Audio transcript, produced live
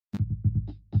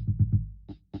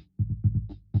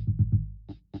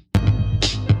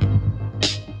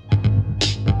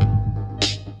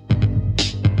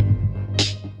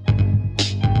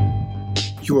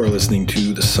You are listening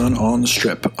to The Sun on the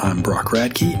Strip. I'm Brock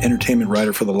Radke, entertainment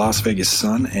writer for the Las Vegas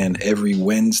Sun, and every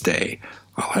Wednesday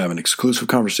I'll have an exclusive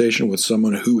conversation with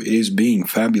someone who is being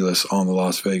fabulous on the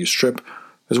Las Vegas Strip,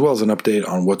 as well as an update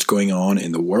on what's going on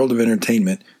in the world of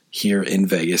entertainment here in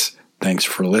Vegas. Thanks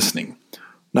for listening.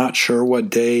 Not sure what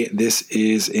day this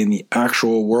is in the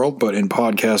actual world, but in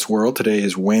podcast world, today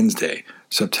is Wednesday,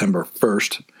 September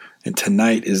 1st, and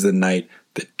tonight is the night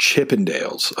that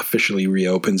Chippendales officially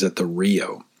reopens at the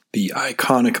Rio. The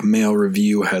iconic Male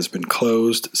Revue has been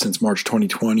closed since March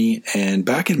 2020, and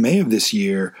back in May of this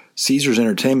year, Caesars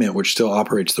Entertainment, which still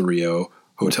operates the Rio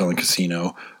Hotel and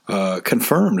Casino,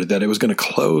 confirmed that it was going to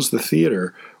close the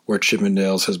theater where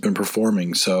Chippendales has been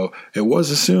performing. So it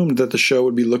was assumed that the show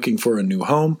would be looking for a new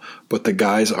home, but the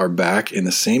guys are back in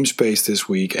the same space this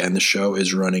week, and the show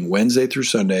is running Wednesday through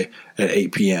Sunday at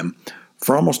 8 p.m.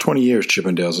 For almost 20 years,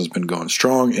 Chippendales has been going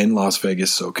strong in Las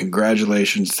Vegas, so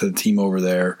congratulations to the team over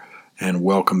there, and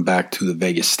welcome back to the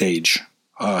Vegas stage.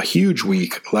 A huge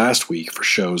week last week for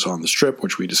shows on the Strip,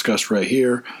 which we discussed right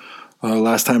here.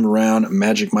 Last time around,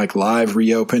 Magic Mike Live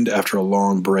reopened after a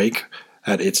long break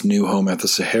at its new home at the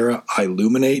Sahara.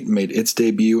 Illuminate made its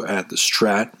debut at the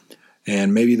Strat,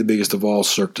 and maybe the biggest of all,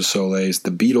 Cirque du Soleil's The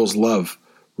Beatles Love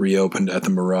reopened at the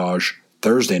Mirage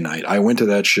Thursday night. I went to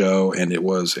that show, and it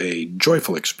was a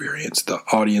joyful experience. The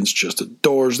audience just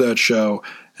adores that show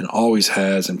and always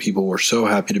has, and people were so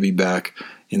happy to be back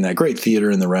in that great theater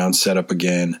in the round setup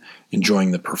again, enjoying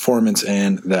the performance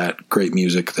and that great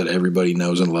music that everybody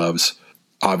knows and loves.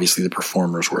 Obviously, the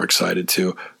performers were excited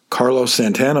too. Carlos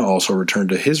Santana also returned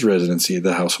to his residency at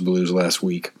the House of Blues last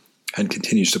week and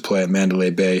continues to play at Mandalay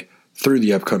Bay through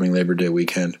the upcoming Labor Day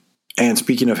weekend. And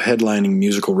speaking of headlining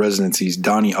musical residencies,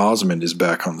 Donny Osmond is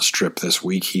back on the Strip this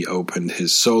week. He opened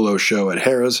his solo show at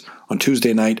Harrah's on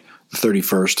Tuesday night, the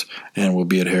 31st, and will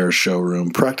be at Harrah's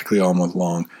showroom practically all month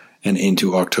long and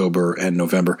into October and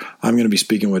November. I'm going to be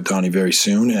speaking with Donny very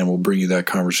soon, and we'll bring you that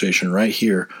conversation right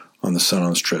here on the Sun on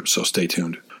the Strip, so stay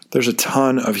tuned. There's a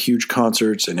ton of huge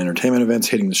concerts and entertainment events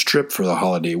hitting the Strip for the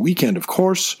holiday weekend, of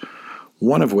course,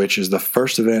 one of which is the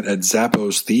first event at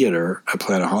Zappos Theater at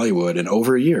Planet Hollywood in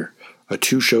over a year. A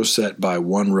two-show set by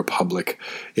One Republic.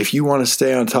 If you want to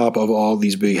stay on top of all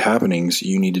these big happenings,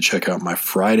 you need to check out my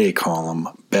Friday column,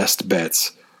 Best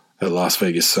Bets, at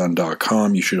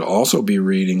LasVegasSun.com. You should also be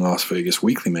reading Las Vegas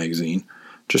Weekly magazine.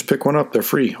 Just pick one up. They're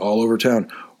free all over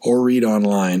town. Or read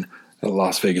online at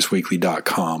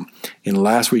LasVegasWeekly.com. In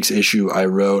last week's issue, I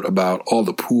wrote about all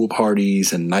the pool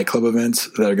parties and nightclub events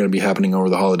that are going to be happening over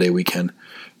the holiday weekend.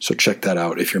 So check that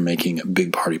out if you're making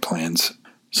big party plans.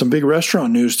 Some big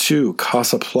restaurant news, too.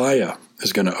 Casa Playa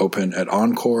is going to open at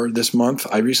Encore this month.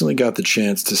 I recently got the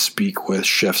chance to speak with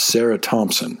Chef Sarah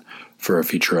Thompson for a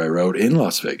feature I wrote in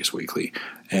Las Vegas Weekly,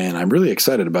 and I'm really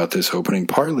excited about this opening,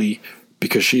 partly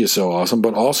because she is so awesome,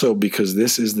 but also because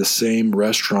this is the same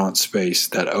restaurant space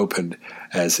that opened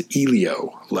as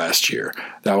Elio last year.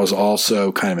 That was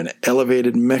also kind of an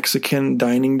elevated Mexican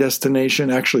dining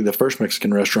destination, actually the first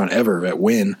Mexican restaurant ever at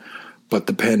Wynn, but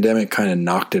the pandemic kind of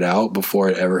knocked it out before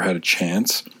it ever had a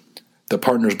chance. The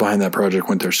partners behind that project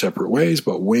went their separate ways,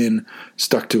 but Wynn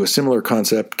stuck to a similar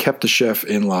concept, kept the chef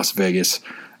in Las Vegas,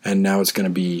 and now it's going to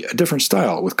be a different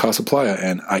style with Casa Playa,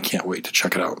 and I can't wait to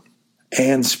check it out.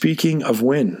 And speaking of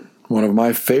Wynn, one of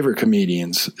my favorite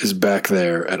comedians is back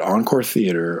there at Encore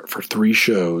Theater for 3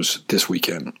 shows this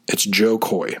weekend. It's Joe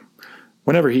Coy.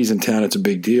 Whenever he's in town, it's a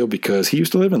big deal because he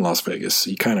used to live in Las Vegas.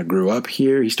 He kind of grew up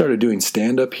here. He started doing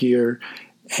stand-up here,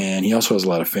 and he also has a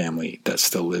lot of family that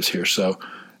still lives here. So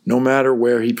no matter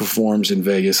where he performs in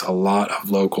Vegas, a lot of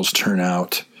locals turn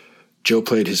out. Joe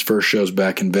played his first shows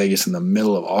back in Vegas in the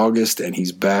middle of August, and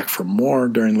he's back for more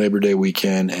during Labor Day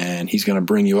weekend, and he's going to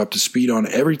bring you up to speed on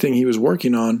everything he was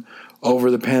working on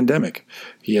over the pandemic.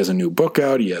 He has a new book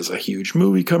out. He has a huge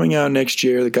movie coming out next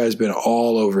year. The guy's been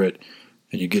all over it.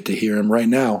 And you get to hear him right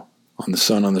now on the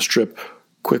Sun on the Strip.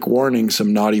 Quick warning,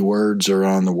 some naughty words are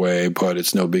on the way, but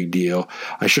it's no big deal.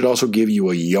 I should also give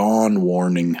you a yawn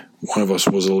warning. One of us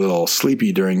was a little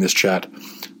sleepy during this chat.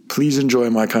 Please enjoy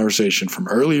my conversation from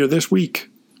earlier this week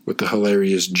with the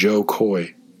hilarious Joe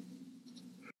Coy.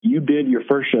 You did your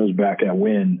first shows back at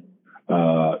Wynn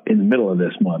in the middle of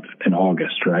this month in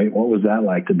August, right? What was that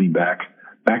like to be back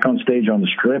on stage on the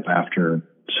Strip after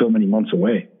so many months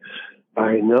away?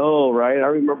 I know, right? I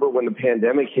remember when the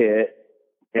pandemic hit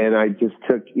and I just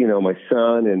took, my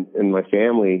son and my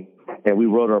family and we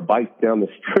rode our bikes down the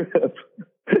Strip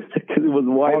because it was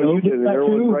wide open and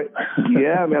everyone, right?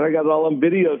 Yeah, man, I got it all on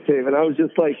videotape and I was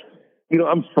just like,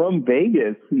 I'm from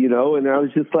Vegas, and I was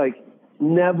just like,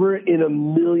 never in a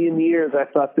million years I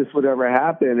thought this would ever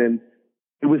happen.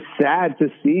 it was sad to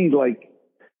see, like,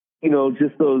 you know,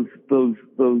 just those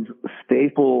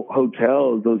staple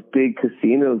hotels, those big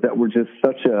casinos that were just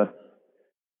such a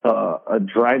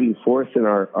driving force in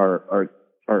our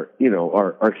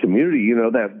community, you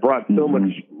know, that brought so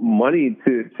much money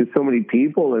to so many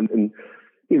people, and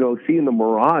you know, seeing the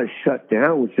Mirage shut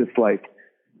down was just like,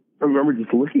 I remember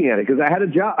just looking at it, because I had a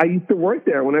job. I used to work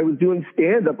there when I was doing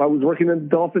stand-up. I was working in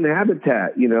dolphin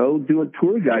habitat, you know, doing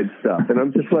tour guide stuff, and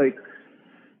I'm just like,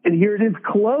 and here it is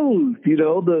closed, you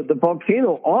know, the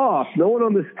volcano off, no one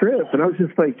on the Strip. And I was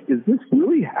just like, is this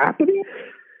really happening?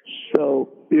 So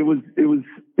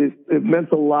it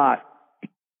meant a lot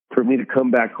for me to come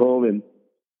back home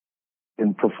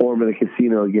and perform in a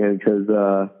casino again. Cause,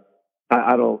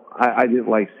 I didn't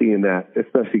like seeing that,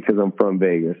 especially cause I'm from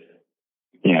Vegas.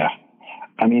 Yeah.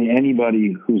 I mean,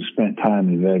 anybody who's spent time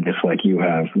in Vegas like you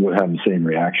have would have the same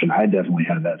reaction. I definitely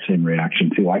had that same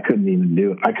reaction too. I couldn't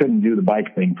do the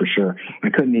bike thing for sure. I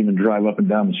couldn't even drive up and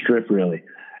down the Strip really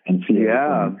and see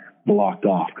everything blocked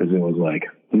off, because it was like,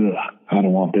 ugh, I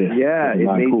don't want this. Yeah, it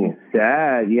made me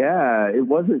sad. Yeah, it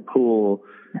wasn't cool.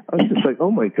 I was just like,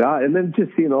 oh my God. And then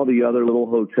just seeing all the other little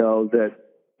hotels that,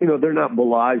 you know, they're not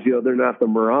Bellagio, they're not the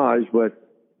Mirage, but,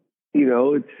 you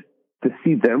know, it's, to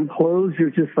see them close, you're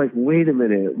just like, wait a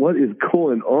minute, what is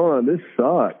going on? This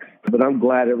sucks. But I'm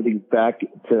glad everything's back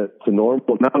to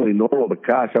normal. Not only normal, but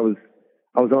gosh, I was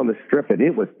on the Strip and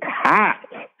it was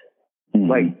packed,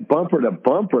 like bumper to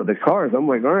bumper, the cars. I'm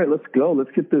like, all right, let's go. Let's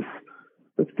get the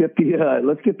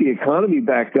economy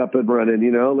back up and running.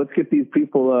 You know, let's get these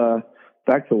people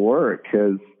back to work,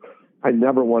 because I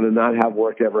never want to not have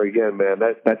work ever again, man.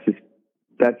 That's just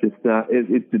not.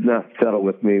 It did not settle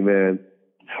with me, man.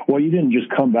 Well, you didn't just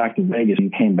come back to Vegas. You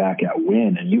came back at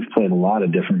Wynn, and you've played a lot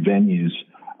of different venues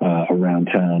around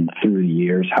town through the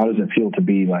years. How does it feel to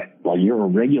be like, well, you're a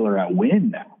regular at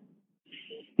Wynn now?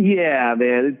 Yeah,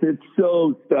 man, it's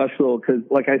so special because,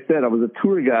 like I said, I was a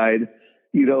tour guide,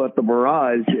 you know, at the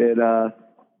Mirage, and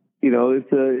you know,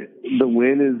 the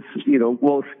Wynn is, you know,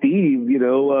 well, Steve, you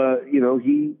know,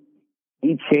 he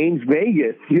changed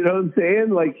Vegas. You know what I'm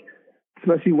saying? Like,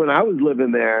 especially when I was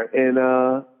living there,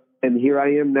 and here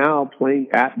I am now playing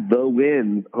at the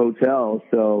Wynn Hotel.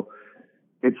 So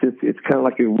it's kind of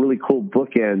like a really cool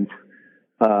bookend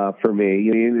for me.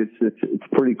 I mean, it's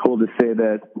pretty cool to say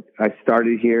that I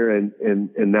started here and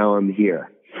now I'm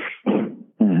here.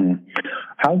 Mm-hmm.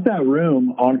 How's that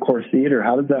room, Encore Theater?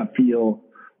 How does that feel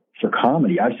for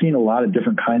comedy? I've seen a lot of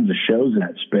different kinds of shows in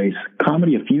that space.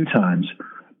 Comedy a few times,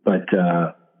 but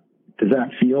does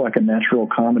that feel like a natural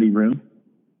comedy room?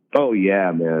 Oh,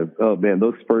 yeah, man. Oh, man,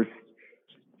 those first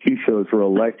 2 shows were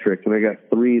electric, and I got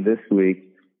 3 this week.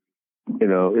 You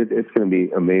know, it's going to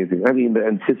be amazing. I mean, the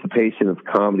anticipation of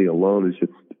comedy alone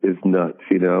is nuts,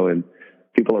 you know, and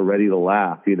people are ready to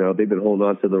laugh, you know. They've been holding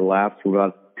on to their laughs for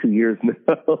about 2 years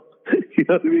now. You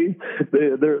know what I mean?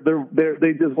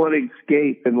 They just want to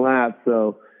escape and laugh,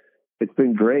 so it's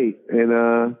been great.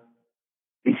 And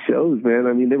these shows, man,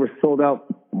 I mean, they were sold out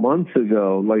months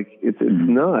ago. Like, it's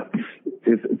nuts.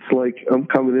 It's like I'm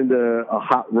coming into a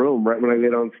hot room right when I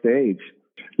get on stage.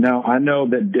 Now, I know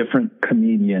that different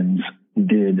comedians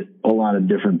did a lot of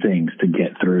different things to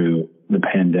get through the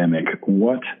pandemic.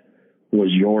 What was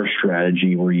your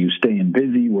strategy? Were you staying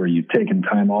busy? Were you taking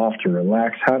time off to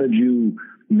relax? How did you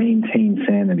maintain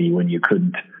sanity when you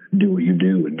couldn't do what you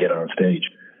do and get on stage?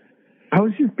 I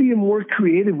was just being more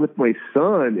creative with my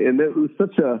son, and it was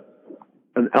such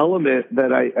an element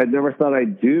that I never thought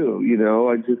I'd do. You know,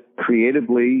 I just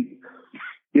creatively,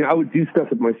 you know, I would do stuff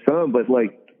with my son, but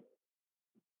like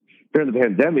during the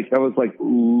pandemic, I was like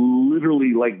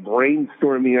literally like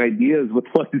brainstorming ideas with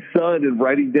my son and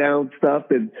writing down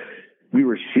stuff, and we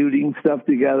were shooting stuff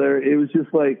together. It was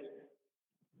just like,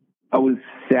 I was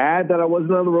sad that I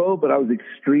wasn't on the road, but I was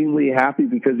extremely happy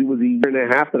because it was a year and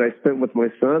a half that I spent with my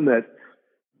son that,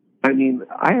 I mean,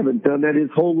 I haven't done that his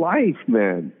whole life,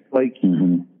 man. Like,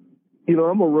 you know,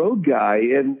 I'm a road guy,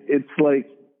 and it's like,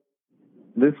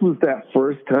 this was that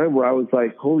first time where I was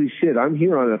like, holy shit, I'm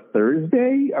here on a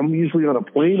Thursday? I'm usually on a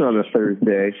plane on a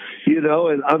Thursday, you know,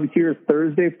 and I'm here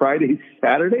Thursday, Friday,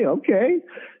 Saturday. Okay.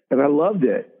 And I loved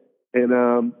it. And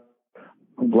I'm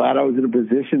glad I was in a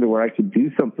position to where I could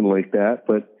do something like that.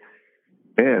 But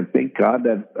man, thank God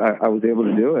that I was able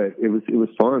to do it. It was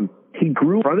fun. He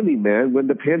grew in front of me, man. When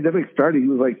the pandemic started, he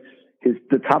was like,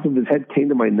 the top of his head came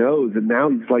to my nose, and now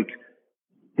he's like,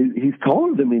 he's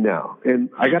taller than me now. And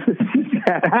I got to see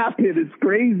that happen. It's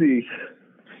crazy.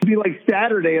 It'd be like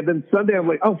Saturday, and then Sunday I'm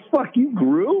like, oh, fuck, you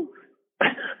grew?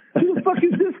 Who the fuck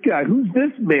is this guy? Who's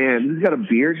this man? He's got a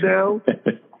beard now?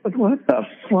 Like, what the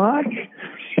fuck?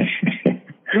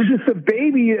 was just a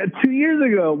baby 2 years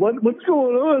ago. What's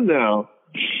going on now?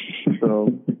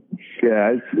 So,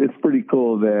 yeah, it's pretty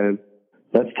cool, man.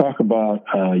 Let's talk about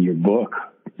your book,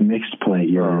 Mixed Plate,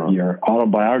 your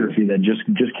autobiography that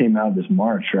just came out this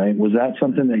March, right? Was that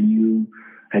something that you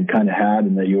had kind of had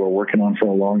and that you were working on for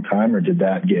a long time, or did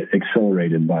that get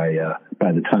accelerated by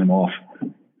the time off?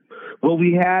 Well,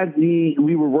 we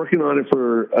were working on it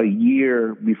for a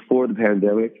year before the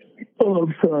pandemic. Oh,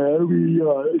 I'm sorry.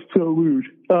 It's so rude.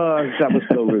 That was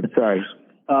so rude. Sorry.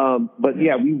 But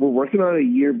yeah, we were working on it a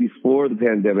year before the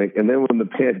pandemic. And then when the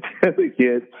pandemic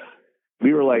hit,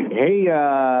 we were like, hey,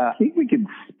 I think we could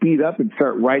speed up and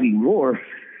start writing more.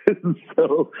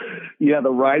 So yeah, the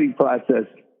writing process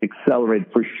accelerated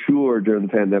for sure during the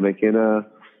pandemic. And,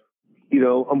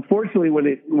 unfortunately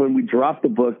when we dropped the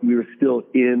book, we were still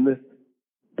in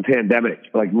the pandemic,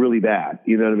 like really bad,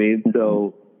 you know what I mean?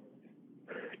 So,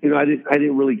 I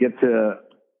didn't really get to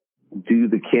do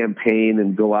the campaign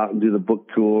and go out and do the book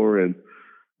tour and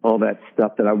all that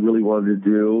stuff that I really wanted to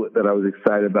do, that I was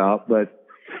excited about. But,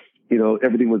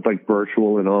 everything was like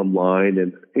virtual and online,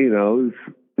 and, it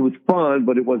was fun,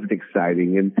 but it wasn't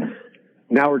exciting. And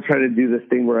now we're trying to do this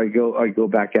thing where I go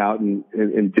back out and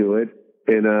do it.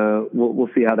 And, we'll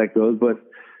see how that goes. But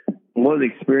one of the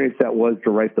experience that was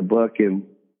to write the book, and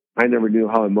I never knew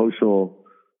how emotional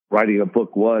writing a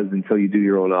book was until you do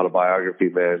your own autobiography,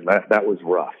 man. That was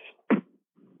rough.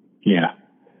 Yeah,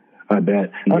 I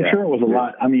bet. I'm sure it was a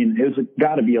lot. I mean, it was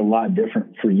got to be a lot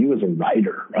different for you as a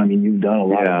writer. I mean, you've done a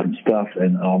lot of good stuff,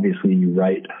 and obviously you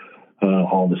write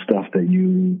all the stuff that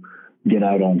you get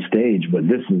out on stage. But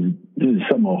this is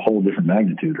something of a whole different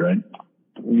magnitude, right?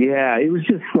 Yeah, it was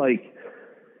just like,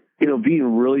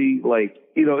 being really like,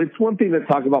 it's one thing to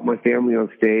talk about my family on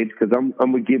stage, because I'm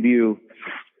going to give you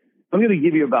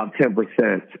about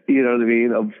 10%, you know what I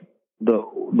mean, of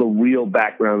the real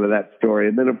background of that story.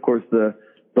 And then of course the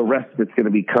rest of it's going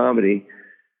to be comedy.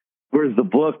 Whereas the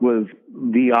book was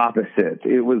the opposite.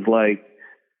 It was like,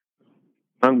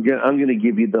 I'm going to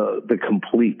give you the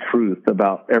complete truth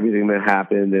about everything that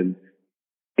happened. And,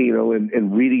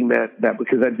 and reading that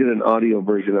because I did an audio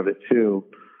version of it too.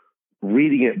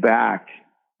 Reading it back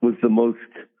was the most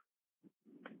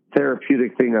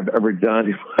therapeutic thing I've ever done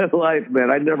in my life,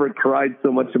 man. I never cried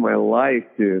so much in my life,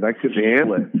 dude. I couldn't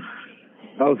handle it.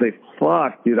 I was like,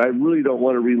 fuck, dude, I really don't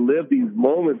want to relive these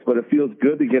moments, but it feels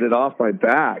good to get it off my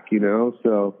back,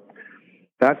 So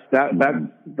that's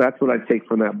what I take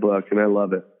from that book, and I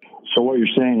love it. So what you're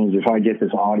saying is, if I get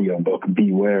this audio book,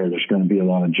 beware, there's going to be a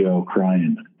lot of Joe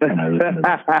crying when I listen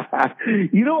to this.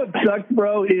 You know what sucks,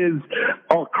 bro, is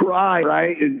I'll cry,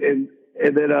 right? And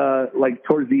then, like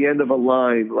towards the end of a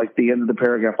line, like the end of the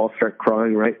paragraph, I'll start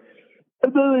crying, right?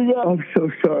 And then, I'm so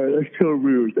sorry. That's so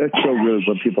rude. That's so rude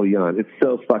when people yawn. It's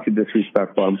so fucking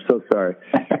disrespectful. I'm so sorry.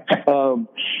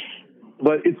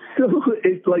 But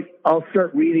it's like I'll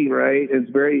start reading, right? And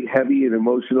it's very heavy and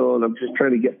emotional, and I'm just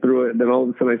trying to get through it. And then all of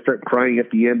a sudden I start crying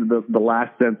at the end of the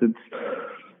last sentence.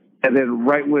 And then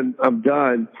right when I'm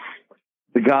done,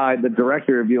 the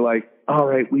director would be like, all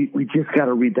right, we just got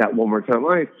to read that one more time. I'm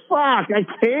like, fuck, I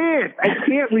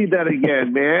can't read that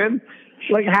again, man.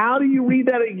 Like, how do you read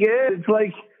that again? It's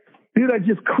like, dude, I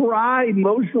just cried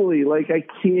emotionally. Like, I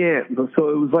can't. So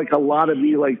it was like a lot of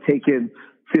me like taking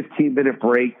 15-minute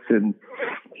breaks, and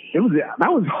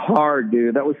that was hard,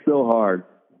 dude. That was so hard.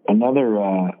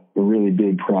 Another really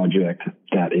big project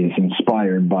that is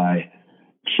inspired by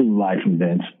true life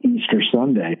events, Easter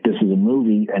Sunday. This is a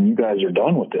movie, and you guys are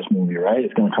done with this movie, right?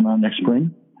 It's going to come out next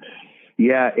spring?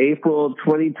 Yeah, April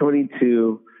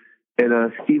 2022,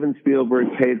 and Steven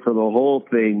Spielberg paid for the whole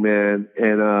thing, man.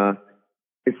 And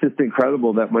it's just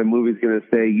incredible that my movie's going to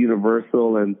say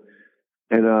Universal and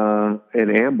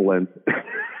Amblin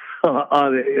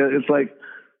on it. It's like,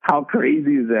 how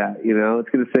crazy is that? It's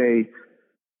going to say,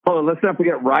 oh, let's not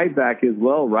forget Ryback as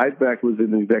well. Ryback was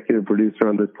an executive producer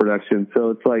on this production.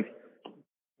 So it's like,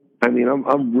 I mean,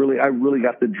 I really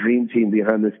got the dream team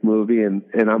behind this movie, and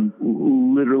I'm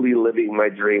literally living my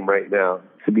dream right now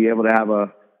to be able to have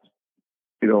a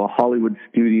Hollywood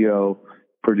studio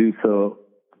produce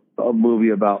a movie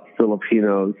about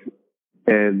Filipinos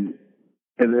and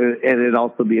it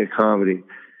also be a comedy.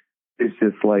 It's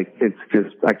just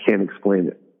I can't explain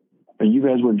it. But you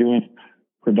guys were doing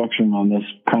production on this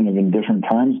kind of in different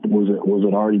times. Was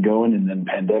it already going and then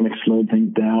pandemic slowed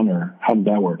things down, or how did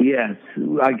that work? Yes,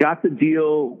 I got the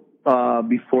deal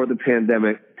before the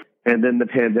pandemic, and then the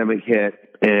pandemic hit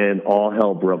and all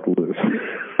hell broke loose.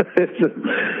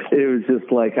 It was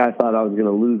just like, I thought I was going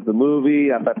to lose the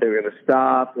movie. I thought they were going to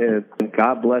stop, and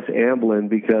God bless Amblin,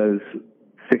 because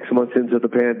 6 months into the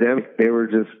pandemic,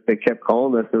 they kept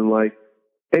calling us and like,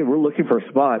 hey, we're looking for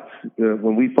spots.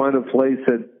 When we find a place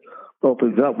that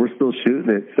opens up, we're still shooting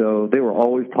it. So they were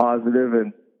always positive,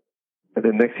 and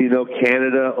then next thing you know,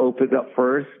 Canada opened up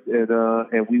first,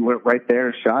 and we went right there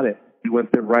and shot it. We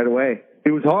went there right away.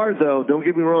 It was hard, though. Don't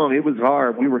get me wrong. It was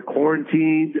hard. We were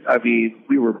quarantined. I mean,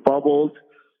 we were bubbled.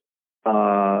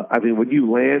 I mean, when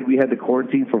you land, we had to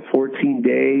quarantine for 14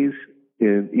 days,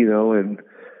 and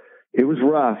it was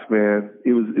rough, man.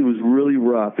 It was really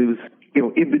rough. It was,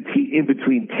 in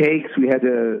between takes, we had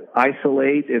to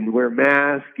isolate and wear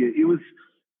masks. It was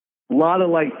a lot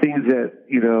of things that,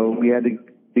 we had to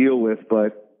deal with,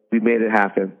 but we made it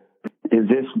happen. Is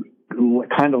this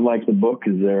kind of like the book?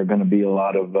 Is there going to be a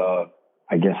lot of,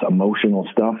 emotional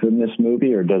stuff in this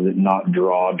movie, or does it not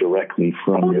draw directly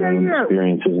from your own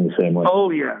experiences in the same way? Oh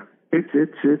yeah.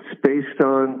 It's based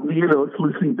on, it's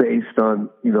loosely based on,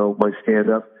 my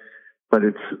stand-up, but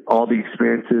it's all the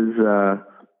experiences,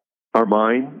 are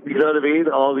mine. You know what I mean?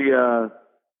 All the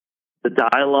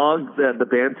dialogue, the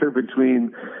banter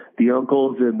between the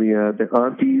uncles and the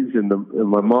aunties and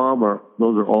my mom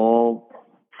those are all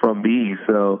from me.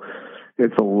 So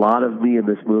it's a lot of me in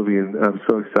this movie, and I'm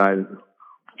so excited.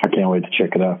 I can't wait to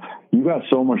check it out. You got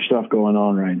so much stuff going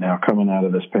on right now coming out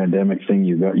of this pandemic thing.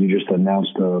 You just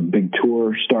announced a big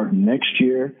tour starting next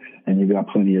year, and you got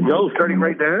plenty of starting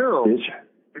right now. It's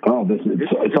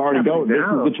already going. This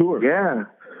is the tour. Yeah.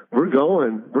 We're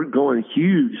going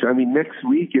huge. I mean, next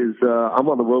week is, I'm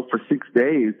on the road for 6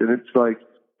 days, and it's like,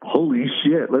 holy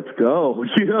shit, let's go.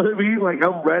 You know what I mean?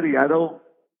 I'm ready. I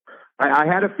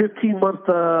had a 15-month,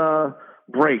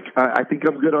 break. I think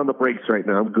I'm good on the breaks right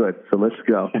now. I'm good. So let's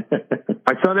go.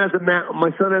 My son has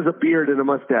a beard and a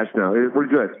mustache now. We're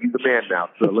good. He's a man now.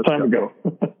 So let's go.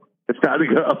 It's time to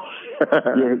go.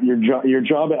 Your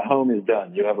job at home is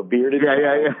done. You have a beard.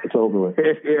 Yeah. It's over with.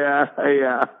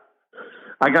 Yeah.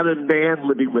 I got a man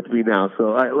living with me now,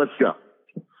 so let's go.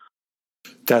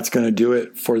 That's going to do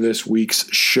it for this week's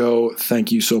show.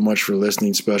 Thank you so much for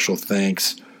listening. Special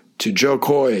thanks to Joe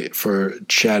Coy for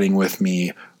chatting with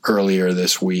me earlier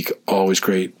this week. Always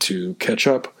great to catch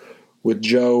up with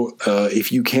Joe.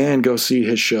 If you can, go see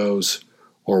his shows,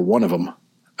 or one of them,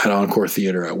 at Encore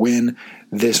Theater at Wynn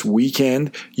this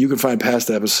weekend. You can find past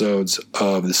episodes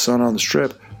of The Sun on the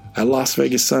Strip at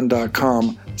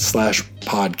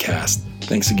LasVegasSun.com/podcast.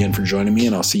 Thanks again for joining me,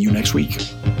 and I'll see you next week.